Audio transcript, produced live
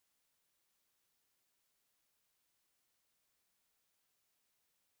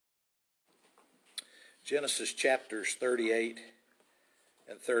Genesis chapters 38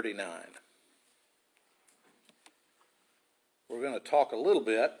 and 39. We're going to talk a little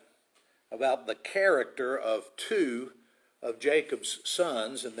bit about the character of two of Jacob's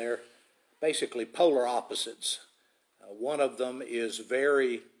sons, and they're basically polar opposites. One of them is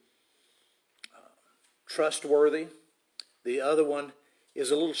very trustworthy. The other one is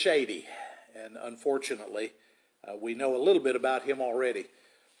a little shady, and unfortunately, we know a little bit about him already.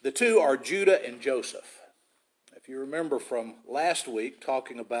 The two are Judah and Joseph. If you remember from last week,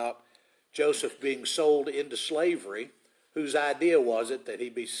 talking about Joseph being sold into slavery, whose idea was it that he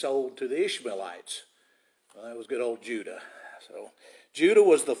be sold to the Ishmaelites? Well, that was good old Judah. So Judah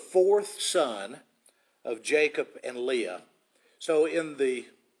was the fourth son of Jacob and Leah. So in the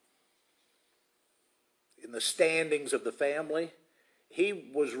standings of the family,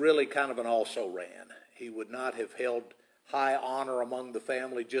 he was really kind of an also-ran. He would not have held high honor among the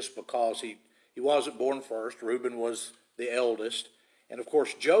family just because he wasn't born first. Reuben was the eldest. And of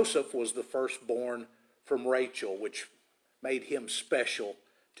course, Joseph was the firstborn from Rachel, which made him special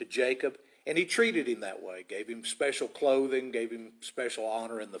to Jacob. And he treated him that way, gave him special clothing, gave him special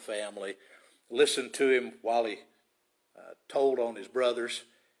honor in the family, listened to him while he told on his brothers.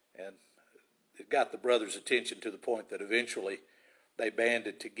 And it got the brothers' attention to the point that eventually they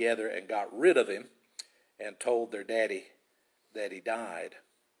banded together and got rid of him and told their daddy that he died.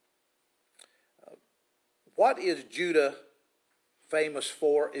 What is Judah famous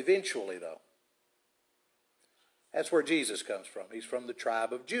for eventually, though? That's where Jesus comes from. He's from the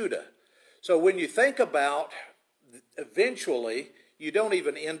tribe of Judah. So when you think about eventually, you don't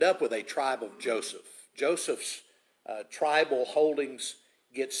even end up with a tribe of Joseph. Joseph's tribal holdings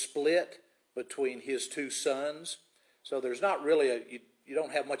get split between his two sons. So there's not really you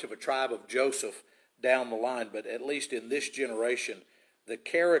don't have much of a tribe of Joseph down the line, but at least in this generation, the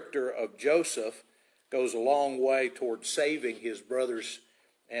character of Joseph goes a long way toward saving his brothers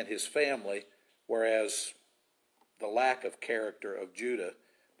and his family, whereas the lack of character of Judah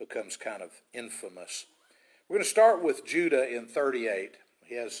becomes kind of infamous. We're going to start with Judah in 38.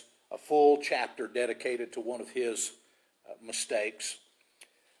 He has a full chapter dedicated to one of his mistakes.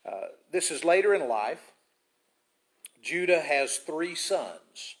 This is later in life. Judah has three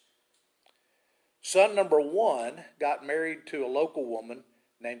sons. Son number one got married to a local woman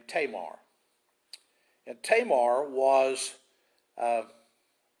named Tamar. And Tamar was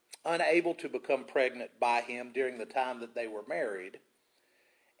unable to become pregnant by him during the time that they were married.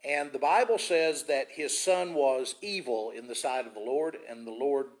 And the Bible says that his son was evil in the sight of the Lord, and the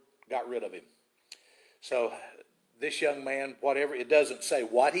Lord got rid of him. So this young man, whatever, it doesn't say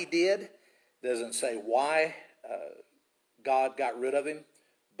what he did, doesn't say why God got rid of him,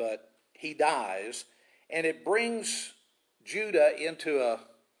 but he dies. And it brings Judah into a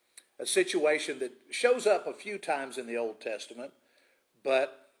situation that shows up a few times in the Old Testament,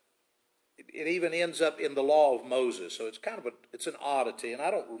 but it even ends up in the law of Moses. So it's an oddity, and I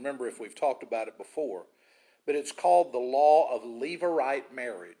don't remember if we've talked about it before, but it's called the law of Levirate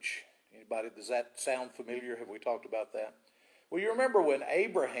marriage. Anybody, does that sound familiar? Have we talked about that? Well, you remember when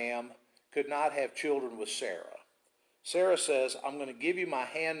Abraham could not have children with Sarah. Sarah says, I'm going to give you my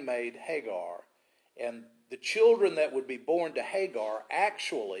handmaid Hagar, and the children that would be born to Hagar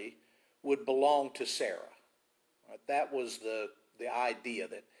actually would belong to Sarah. Right? That was the idea,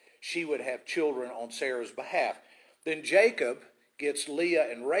 that she would have children on Sarah's behalf. Then Jacob gets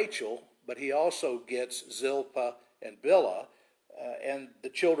Leah and Rachel, but he also gets Zilpah and Bilhah, and the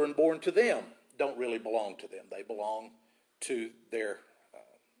children born to them don't really belong to them. They belong to their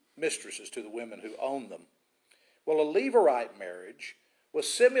mistresses, to the women who own them. Well, a Levirate marriage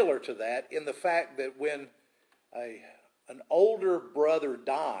was similar to that in the fact that when an older brother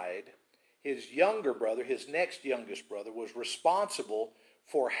died, his younger brother, his next youngest brother, was responsible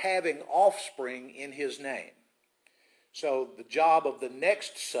for having offspring in his name. So the job of the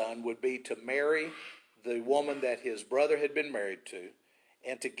next son would be to marry the woman that his brother had been married to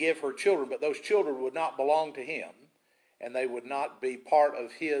and to give her children, but those children would not belong to him, and they would not be part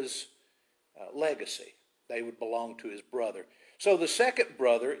of his legacy. They would belong to his brother. So the second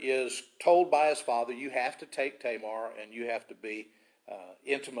brother is told by his father, you have to take Tamar and you have to be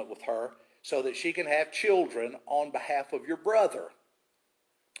intimate with her so that she can have children on behalf of your brother.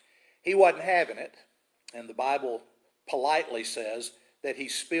 He wasn't having it, and the Bible politely says that he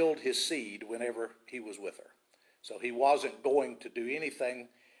spilled his seed whenever he was with her. So he wasn't going to do anything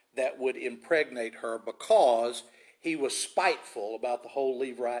that would impregnate her because he was spiteful about the whole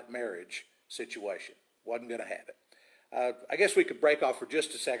Levirate marriage situation. Wasn't going to have it. I guess we could break off for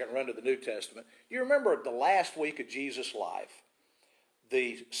just a second and run to the New Testament. You remember the last week of Jesus' life,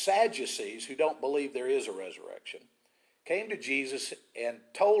 the Sadducees, who don't believe there is a resurrection, came to Jesus and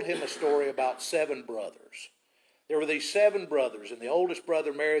told him a story about 7 brothers. There were these 7 brothers, and the oldest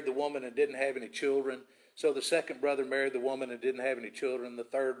brother married the woman and didn't have any children. So the second brother married the woman and didn't have any children. The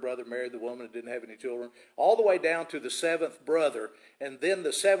third brother married the woman and didn't have any children. All the way down to the 7th brother. And then the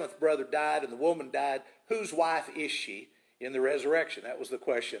 7th brother died and the woman died. Whose wife is she in the resurrection? That was the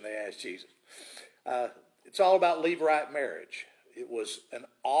question they asked Jesus. It's all about Levirate marriage. It was an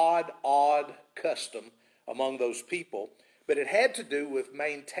odd custom among those people. But it had to do with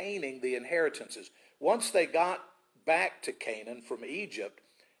maintaining the inheritances. Once they got back to Canaan from Egypt,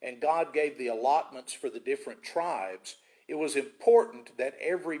 and God gave the allotments for the different tribes, it was important that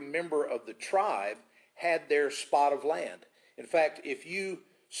every member of the tribe had their spot of land. In fact, if you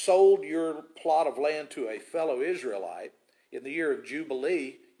sold your plot of land to a fellow Israelite, in the year of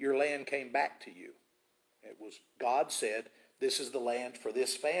Jubilee, your land came back to you. It was, God said, this is the land for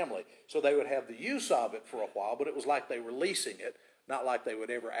this family. So they would have the use of it for a while, but it was like they were leasing it, not like they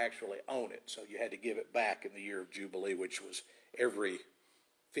would ever actually own it. So you had to give it back in the year of Jubilee, which was every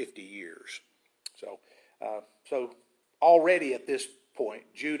 50 years. So already at this point,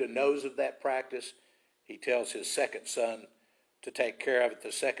 Judah knows of that practice. He tells his second son to take care of it.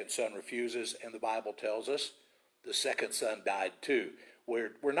 The second son refuses, and the Bible tells us the second son died too.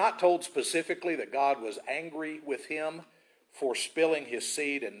 We're not told specifically that God was angry with him for spilling his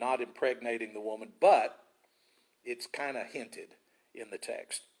seed and not impregnating the woman, but it's kind of hinted in the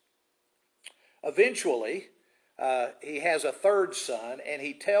text. Eventually, he has a third son, and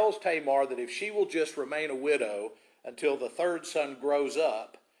he tells Tamar that if she will just remain a widow until the third son grows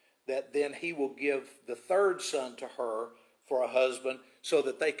up, that then he will give the third son to her for a husband so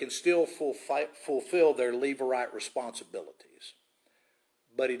that they can still fulfill their Levirate responsibilities.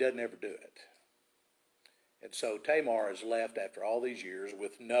 But he doesn't ever do it. And so Tamar is left after all these years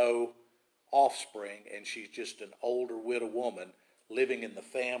with no offspring, and she's just an older widow woman living in the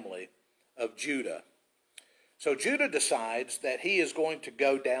family of Judah. So Judah decides that he is going to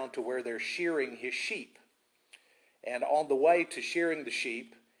go down to where they're shearing his sheep. And on the way to shearing the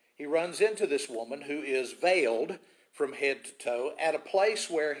sheep, he runs into this woman who is veiled from head to toe at a place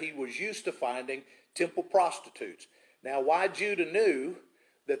where he was used to finding temple prostitutes. Now, why Judah knew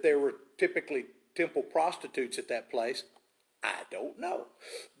that there were typically temple prostitutes at that place, I don't know.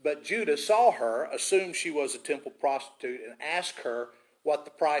 But Judah saw her, assumed she was a temple prostitute, and asked her what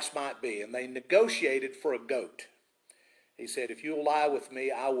the price might be. And they negotiated for a goat. He said, if you'll lie with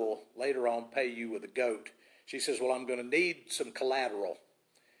me, I will later on pay you with a goat. She says, well, I'm going to need some collateral.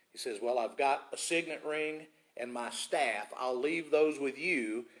 He says, well, I've got a signet ring and my staff. I'll leave those with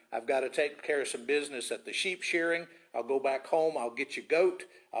you. I've got to take care of some business at the sheep shearing. I'll go back home. I'll get your goat.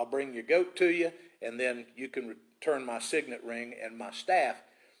 I'll bring your goat to you. And then you can return my signet ring and my staff.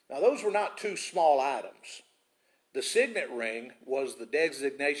 Now, those were not 2 small items. The signet ring was the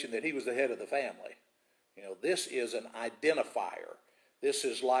designation that he was the head of the family. You know, this is an identifier. This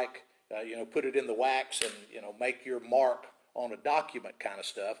is like, put it in the wax and, make your mark on a document kind of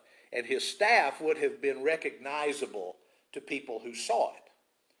stuff. And his staff would have been recognizable to people who saw it.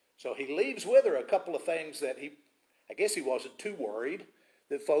 So he leaves with her a couple of things that I guess he wasn't too worried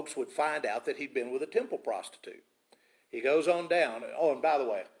that folks would find out that he'd been with a temple prostitute. He goes on down. Oh, and by the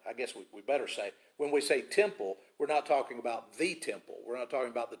way, I guess we better say, when we say temple, we're not talking about the temple. We're not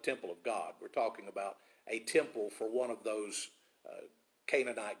talking about the temple of God. We're talking about a temple for one of those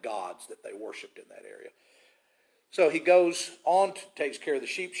Canaanite gods that they worshipped in that area. So he goes on, takes care of the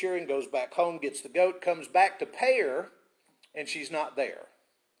sheep shearing, goes back home, gets the goat, comes back to pay her, and she's not there.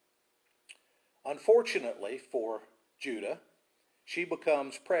 Unfortunately for Judah, she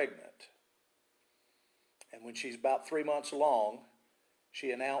becomes pregnant. And when she's about 3 months along,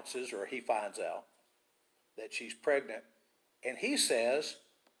 she announces, or he finds out, that she's pregnant. And he says,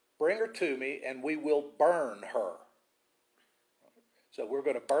 bring her to me and we will burn her. So we're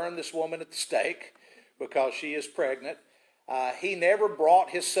going to burn this woman at the stake because she is pregnant. He never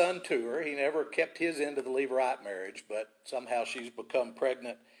brought his son to her. He never kept his end of the Levirate marriage, but somehow she's become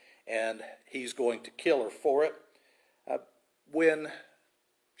pregnant and he's going to kill her for it. When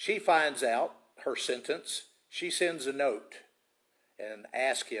she finds out her sentence, she sends a note and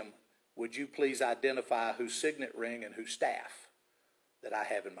asks him, would you please identify whose signet ring and whose staff that I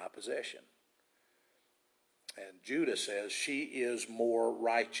have in my possession? And Judah says, she is more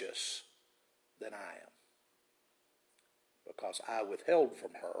righteous than I am because I withheld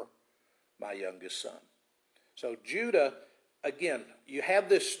from her my youngest son. So Judah, again, you have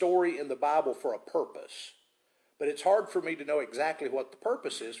this story in the Bible for a purpose, but it's hard for me to know exactly what the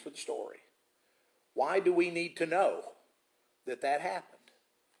purpose is for the story. Why do we need to know that happened?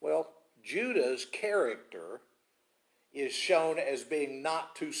 Well, Judah's character is shown as being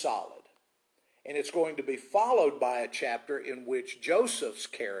not too solid. And it's going to be followed by a chapter in which Joseph's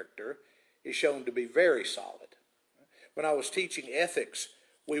character is shown to be very solid. When I was teaching ethics,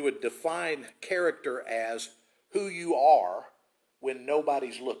 we would define character as who you are when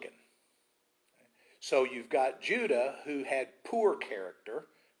nobody's looking. So you've got Judah, who had poor character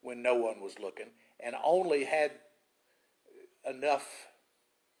when no one was looking, and only had enough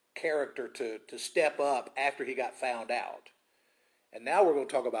character to step up after he got found out. And now we're going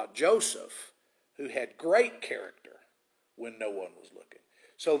to talk about Joseph, who had great character when no one was looking.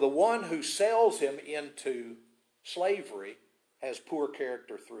 So the one who sells him into slavery has poor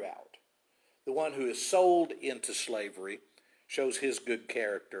character throughout. The one who is sold into slavery shows his good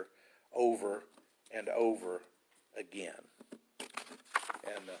character over and over again.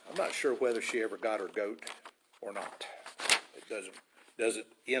 And I'm not sure whether she ever got her goat or not. It doesn't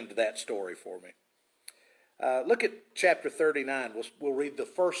end that story for me. Look at chapter 39. We'll read the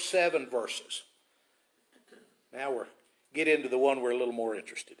first 7 verses. Now we'll get into the one we're a little more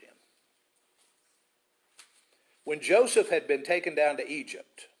interested in. When Joseph had been taken down to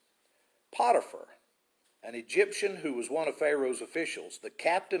Egypt, Potiphar, an Egyptian who was one of Pharaoh's officials, the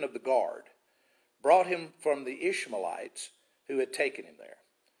captain of the guard, brought him from the Ishmaelites who had taken him there.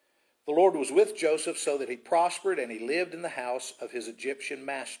 The Lord was with Joseph so that he prospered, and he lived in the house of his Egyptian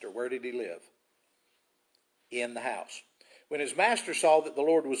master. Where did he live? In the house. When his master saw that the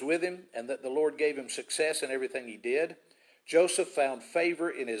Lord was with him and that the Lord gave him success in everything he did, Joseph found favor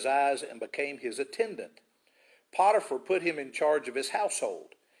in his eyes and became his attendant. Potiphar put him in charge of his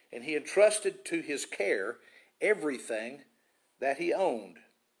household, and he entrusted to his care everything that he owned.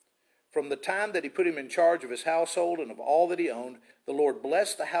 From the time that he put him in charge of his household and of all that he owned, the Lord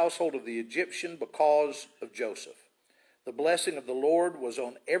blessed the household of the Egyptian because of Joseph. The blessing of the Lord was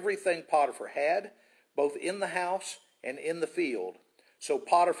on everything Potiphar had, both in the house and in the field. So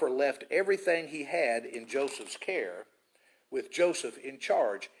Potiphar left everything he had in Joseph's care, with Joseph in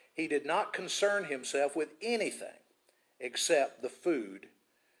charge. He did not concern himself with anything except the food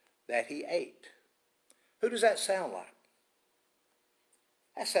that he ate. Who does that sound like?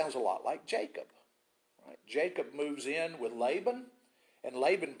 That sounds a lot like Jacob. Right? Jacob moves in with Laban, and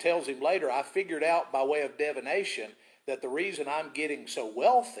Laban tells him later, I figured out by way of divination that the reason I'm getting so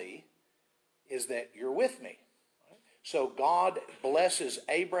wealthy is that you're with me. Right? So God blesses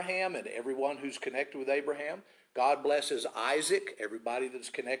Abraham and everyone who's connected with Abraham. God blesses Isaac, everybody that's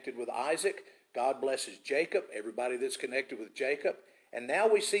connected with Isaac. God blesses Jacob, everybody that's connected with Jacob. And now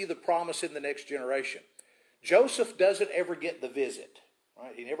we see the promise in the next generation. Joseph doesn't ever get the visit.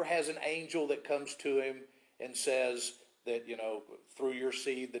 Right? He never has an angel that comes to him and says that, through your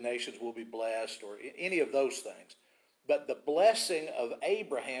seed the nations will be blessed, or any of those things. But the blessing of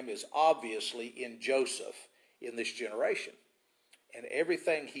Abraham is obviously in Joseph in this generation. And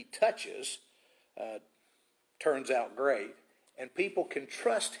everything he touches turns out great. And people can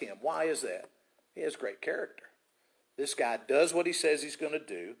trust him. Why is that? He has great character. This guy does what he says he's going to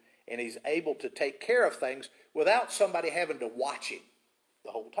do, and he's able to take care of things without somebody having to watch him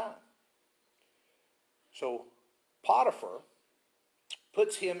the whole time. So Potiphar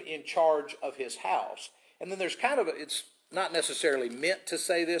puts him in charge of his house. And then there's it's not necessarily meant to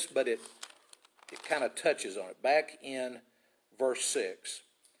say this, but it kind of touches on it. Back in verse 6.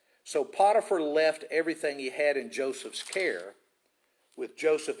 So Potiphar left everything he had in Joseph's care, with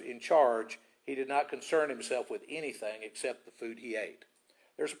Joseph in charge. He did not concern himself with anything except the food he ate.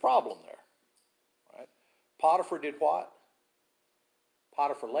 There's a problem there. Right? Potiphar did what?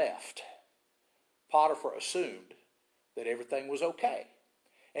 Potiphar left. Potiphar assumed that everything was okay.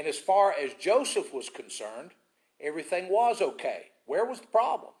 And as far as Joseph was concerned, everything was okay. Where was the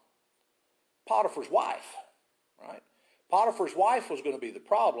problem? Potiphar's wife, right? Potiphar's wife was going to be the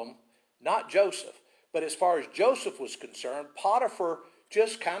problem, not Joseph. But as far as Joseph was concerned, Potiphar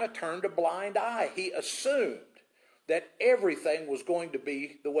just kind of turned a blind eye. He assumed that everything was going to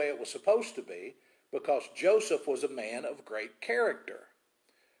be the way it was supposed to be because Joseph was a man of great character.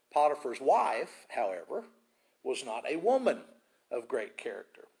 Potiphar's wife, however, was not a woman of great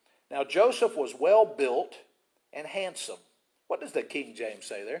character. Now, Joseph was well built and handsome. What does the King James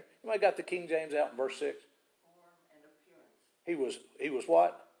say there? You might got the King James out in verse 6. Form and appearance. He was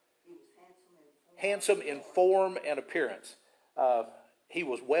what? He was handsome in form and appearance. He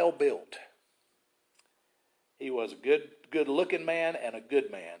was well built. He was a good looking man and a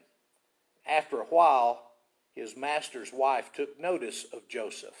good man. After a while, his master's wife took notice of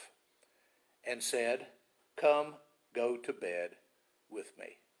Joseph and said, "Come, go to bed with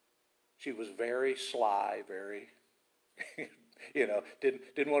me." She was very sly, very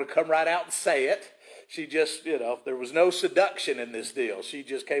Didn't want to come right out and say it. She just, there was no seduction in this deal. She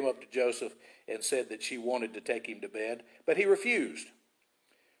just came up to Joseph and said that she wanted to take him to bed, but he refused.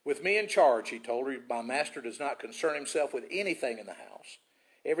 With me in charge, he told her, my master does not concern himself with anything in the house.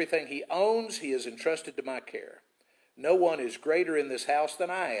 Everything he owns, he has entrusted to my care. No one is greater in this house than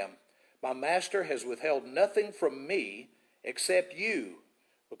I am. My master has withheld nothing from me except you,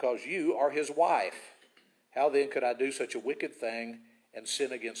 because you are his wife. How then could I do such a wicked thing and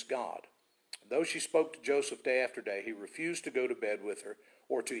sin against God? Though she spoke to Joseph day after day, he refused to go to bed with her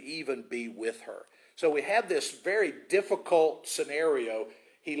or to even be with her. So we have this very difficult scenario.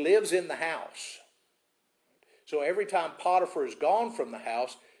 He lives in the house. So every time Potiphar is gone from the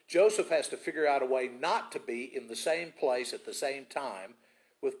house, Joseph has to figure out a way not to be in the same place at the same time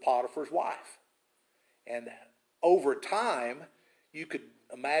with Potiphar's wife. And over time, you could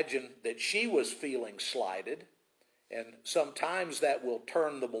imagine that she was feeling slighted, and sometimes that will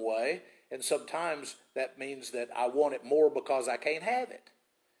turn them away, and sometimes that means that I want it more because I can't have it.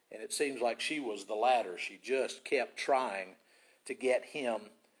 And it seems like she was the latter. She just kept trying to get him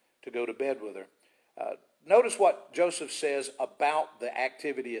to go to bed with her. Notice what Joseph says about the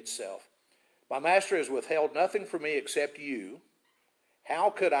activity itself. My master has withheld nothing from me except you. How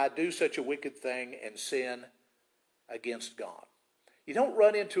could I do such a wicked thing and sin against God? You don't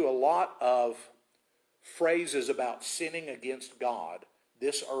run into a lot of phrases about sinning against God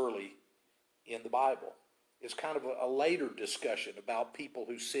this early in the Bible. It's kind of a later discussion about people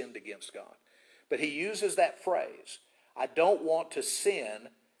who sinned against God. But he uses that phrase, I don't want to sin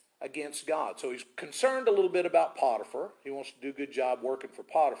against God. So he's concerned a little bit about Potiphar. He wants to do a good job working for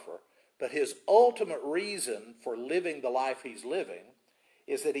Potiphar. But his ultimate reason for living the life he's living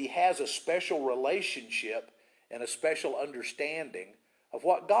is that he has a special relationship and a special understanding of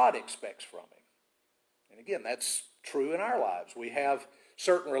what God expects from him. And again, that's true in our lives. We have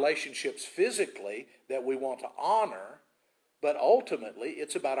certain relationships physically that we want to honor, but ultimately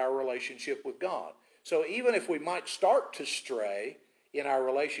it's about our relationship with God. So even if we might start to stray in our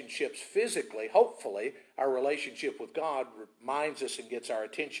relationships physically, hopefully our relationship with God reminds us and gets our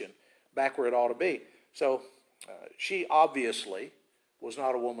attention back where it ought to be. So she obviously was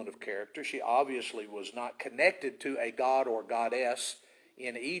not a woman of character. She obviously was not connected to a god or goddess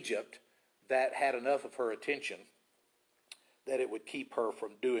in Egypt that had enough of her attention that it would keep her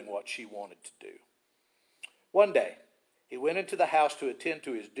from doing what she wanted to do. One day, he went into the house to attend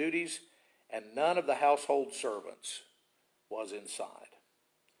to his duties, and none of the household servants was inside.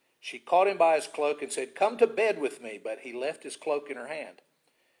 She caught him by his cloak and said, "Come to bed with me," but he left his cloak in her hand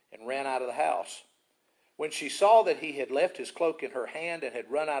and ran out of the house. When she saw that he had left his cloak in her hand and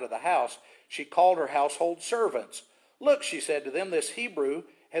had run out of the house, she called her household servants. "Look," she said to them, "this Hebrew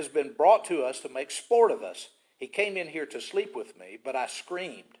has been brought to us to make sport of us. He came in here to sleep with me, but I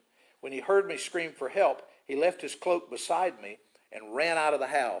screamed. When he heard me scream for help, he left his cloak beside me and ran out of the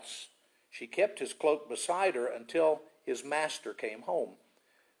house." She kept his cloak beside her until his master came home.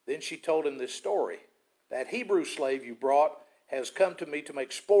 Then she told him this story. "That Hebrew slave you brought has come to me to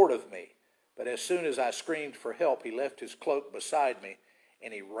make sport of me. But as soon as I screamed for help, he left his cloak beside me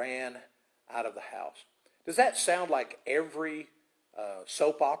and he ran out of the house." Does that sound like every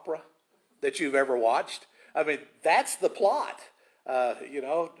soap opera that you've ever watched? I mean, that's the plot.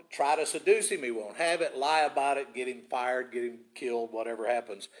 Try to seduce him, he won't have it, lie about it, get him fired, get him killed, whatever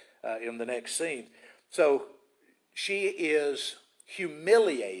happens in the next scene. So she is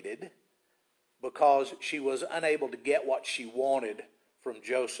humiliated because she was unable to get what she wanted from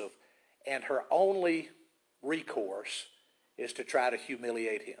Joseph, and her only recourse is to try to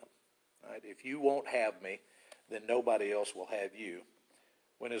humiliate him. Right? If you won't have me, then nobody else will have you.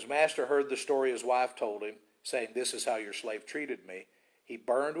 When his master heard the story his wife told him, saying, "This is how your slave treated me," he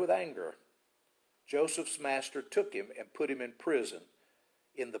burned with anger. Joseph's master took him and put him in prison,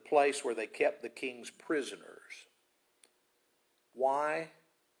 in the place where they kept the king's prisoners. Why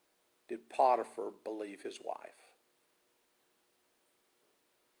did Potiphar believe his wife?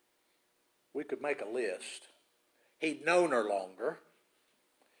 We could make a list. He'd known her longer.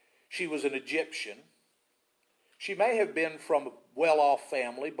 She was an Egyptian. She may have been from a well-off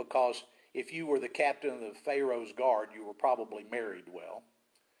family, because if you were the captain of the Pharaoh's guard, you were probably married well.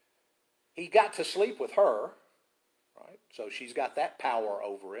 He got to sleep with her, right? So she's got that power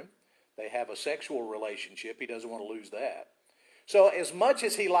over him. They have a sexual relationship. He doesn't want to lose that. So as much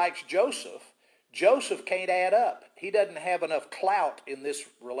as he likes Joseph, Joseph can't add up. He doesn't have enough clout in this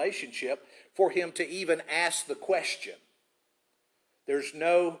relationship for him to even ask the question. There's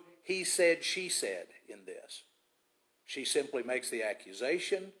no he said, she said in this. She simply makes the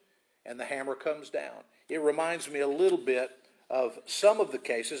accusation, and the hammer comes down. It reminds me a little bit of some of the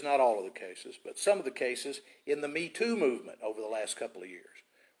cases, not all of the cases, but some of the cases in the Me Too movement over the last couple of years,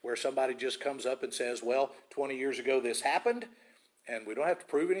 where somebody just comes up and says, well, 20 years ago this happened, and we don't have to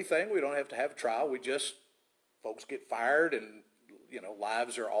prove anything. We don't have to have a trial. Folks get fired and,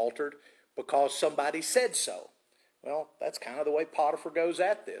 lives are altered because somebody said so. Well, that's kind of the way Potiphar goes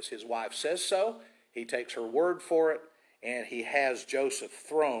at this. His wife says so. He takes her word for it, and he has Joseph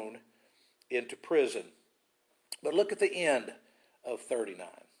thrown into prison. But look at the end of 39.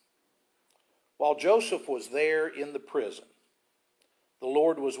 While Joseph was there in the prison, the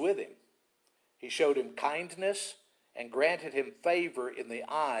Lord was with him. He showed him kindness and granted him favor in the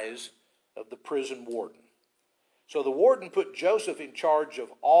eyes of the prison warden. So the warden put Joseph in charge of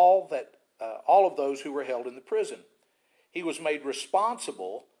all of those who were held in the prison. He was made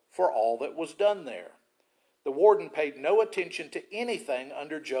responsible for all that was done there. The warden paid no attention to anything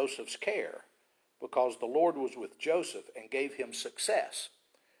under Joseph's care, because the Lord was with Joseph and gave him success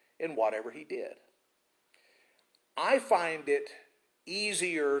in whatever he did. I find it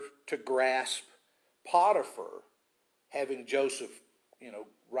easier to grasp Potiphar having Joseph,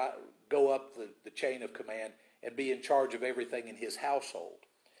 go up the chain of command and be in charge of everything in his household.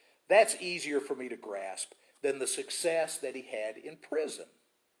 That's easier for me to grasp than the success that he had in prison.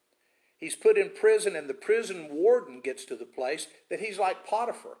 He's put in prison, and the prison warden gets to the place that he's like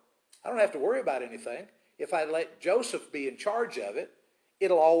Potiphar. I don't have to worry about anything. If I let Joseph be in charge of it,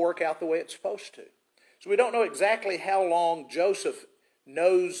 it'll all work out the way it's supposed to. So we don't know exactly how long Joseph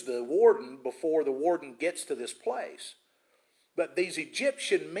knows the warden before the warden gets to this place. But these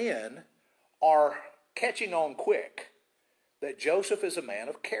Egyptian men are catching on quick that Joseph is a man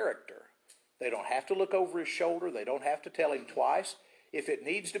of character. They don't have to look over his shoulder. They don't have to tell him twice. If it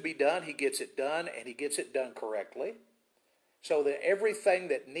needs to be done, he gets it done, and he gets it done correctly, so that everything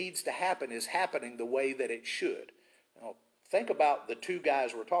that needs to happen is happening the way that it should. Now, think about the two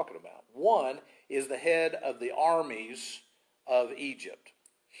guys we're talking about. One is the head of the armies of Egypt.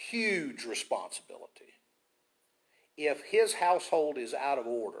 Huge responsibility. If his household is out of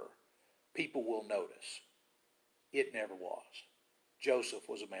order, people will notice. It never was. Joseph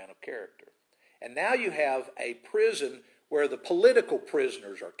was a man of character. And now you have a prison where the political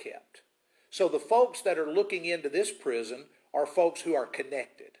prisoners are kept. So the folks that are looking into this prison are folks who are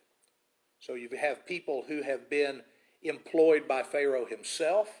connected. So you have people who have been employed by Pharaoh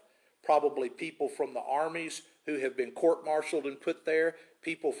himself, probably people from the armies who have been court-martialed and put there,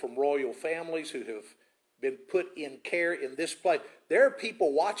 people from royal families who have been put in care in this place. There are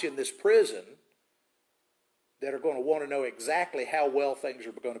people watching this prison that are going to want to know exactly how well things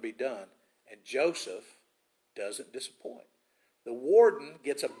are going to be done. And Joseph doesn't disappoint. The warden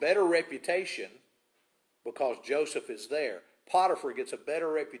gets a better reputation because Joseph is there. Potiphar gets a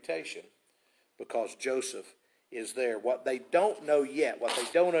better reputation because Joseph is there. What they don't know yet, what they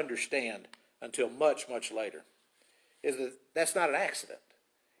don't understand until much, much later, is that that's not an accident.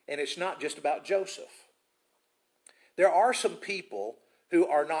 And it's not just about Joseph. There are some people who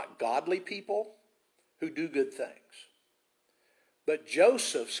are not godly people who do good things. But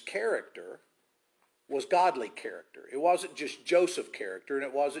Joseph's character was godly character. It wasn't just Joseph's character, and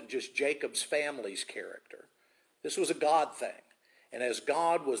it wasn't just Jacob's family's character. This was a God thing. And as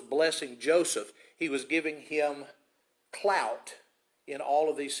God was blessing Joseph, he was giving him clout in all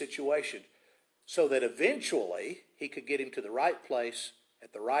of these situations so that eventually he could get him to the right place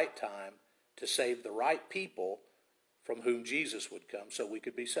at the right time to save the right people from whom Jesus would come so we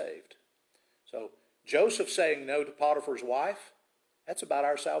could be saved. So Joseph saying no to Potiphar's wife, that's about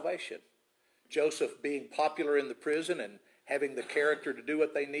our salvation. Joseph being popular in the prison and having the character to do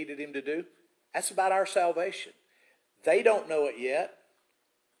what they needed him to do, that's about our salvation. They don't know it yet.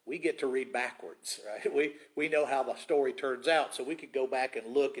 We get to read backwards, right? We know how the story turns out, so we could go back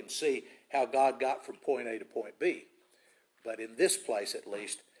and look and see how God got from point A to point B. But in this place, at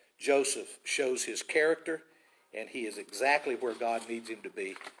least, Joseph shows his character, and he is exactly where God needs him to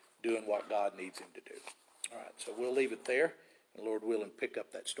be, doing what God needs him to do. All right, so we'll leave it there, and Lord willing, pick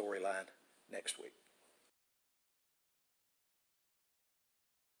up that storyline next week.